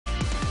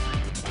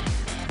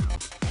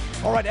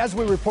All right, as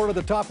we report at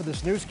the top of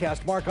this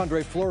newscast,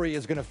 Marc-Andre Fleury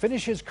is going to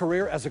finish his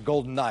career as a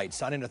Golden Knight,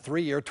 signing a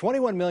 3-year,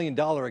 $21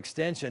 million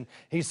extension.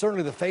 He's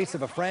certainly the face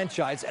of a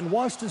franchise and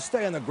wants to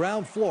stay on the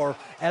ground floor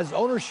as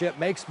ownership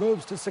makes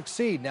moves to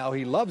succeed. Now,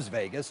 he loves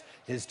Vegas,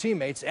 his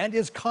teammates, and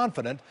is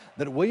confident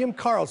that William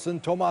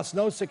Karlsson, Tomas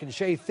Nosek, and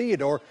Shea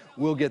Theodore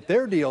will get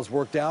their deals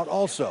worked out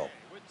also.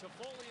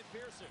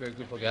 We're a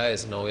group of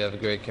guys. We have a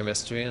great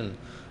chemistry, and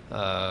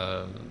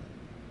I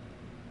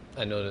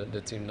know that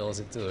the team knows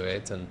it too,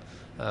 right? And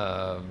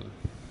I'm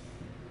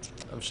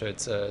sure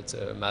it's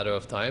a matter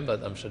of time,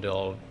 but I'm sure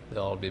they'll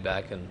all be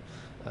back, and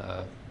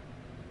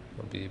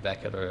we'll be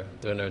back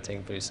at doing our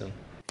thing pretty soon.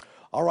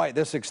 All right,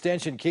 this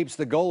extension keeps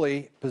the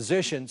goalie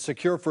position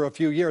secure for a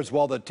few years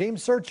while the team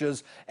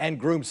searches and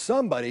grooms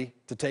somebody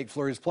to take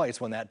Fleury's place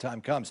when that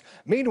time comes.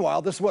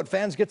 Meanwhile, this is what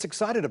fans get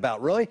excited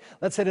about, really.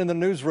 Let's head in the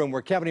newsroom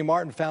where Kevin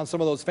Martin found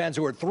some of those fans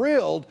who are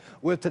thrilled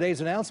with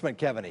today's announcement.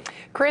 Kevin.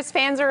 Chris,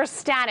 fans are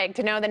ecstatic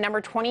to know that number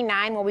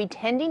 29 will be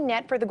tending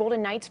net for the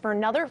Golden Knights for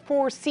another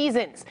 4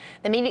 seasons.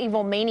 The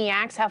medieval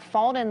maniacs have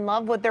fallen in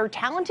love with their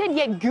talented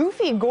yet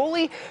goofy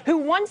goalie who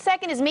one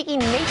second is making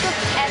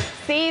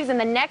nature-esque saves and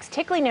the next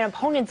tickling an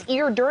opponent's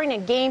ear during a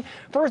game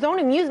for his own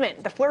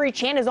amusement. The Fleury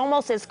chant is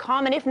almost as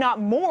common, if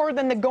not more,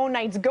 than the Go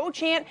Knights Go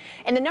chant,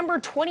 and the number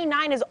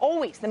 29 is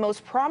always the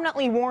most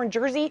prominently worn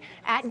jersey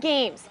at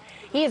games.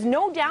 He is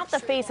no doubt the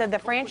face of the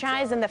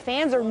franchise, and the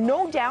fans are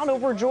no doubt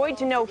overjoyed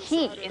to know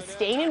he is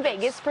staying in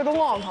Vegas for the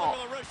long haul.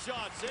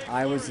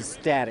 I was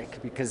ecstatic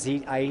because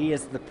he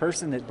is the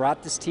person that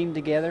brought this team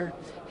together,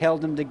 held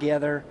them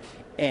together,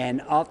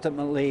 and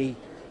ultimately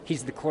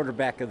he's the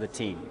quarterback of the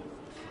team.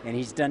 And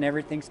he's done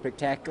everything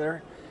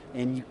spectacular,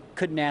 and you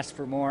couldn't ask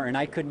for more, and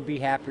I couldn't be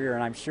happier,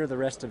 and I'm sure the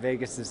rest of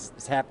Vegas is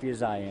as happy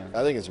as I am.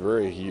 I think it's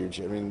very huge.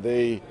 I mean,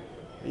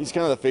 he's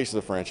kind of the face of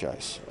the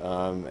franchise.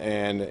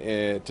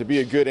 And to be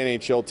a good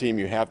NHL team,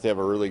 you have to have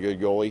a really good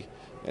goalie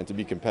and to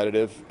be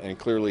competitive, and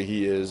clearly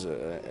he is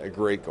a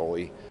great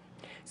goalie.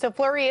 So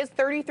Fleury is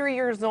 33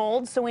 years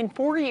old, so in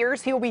 4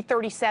 years he will be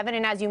 37,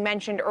 and as you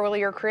mentioned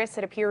earlier, Chris,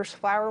 it appears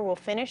Fleury will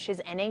finish his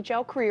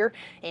NHL career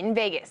in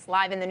Vegas.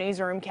 Live in the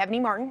newsroom,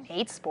 Kevin Martin,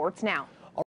 8 Sports Now.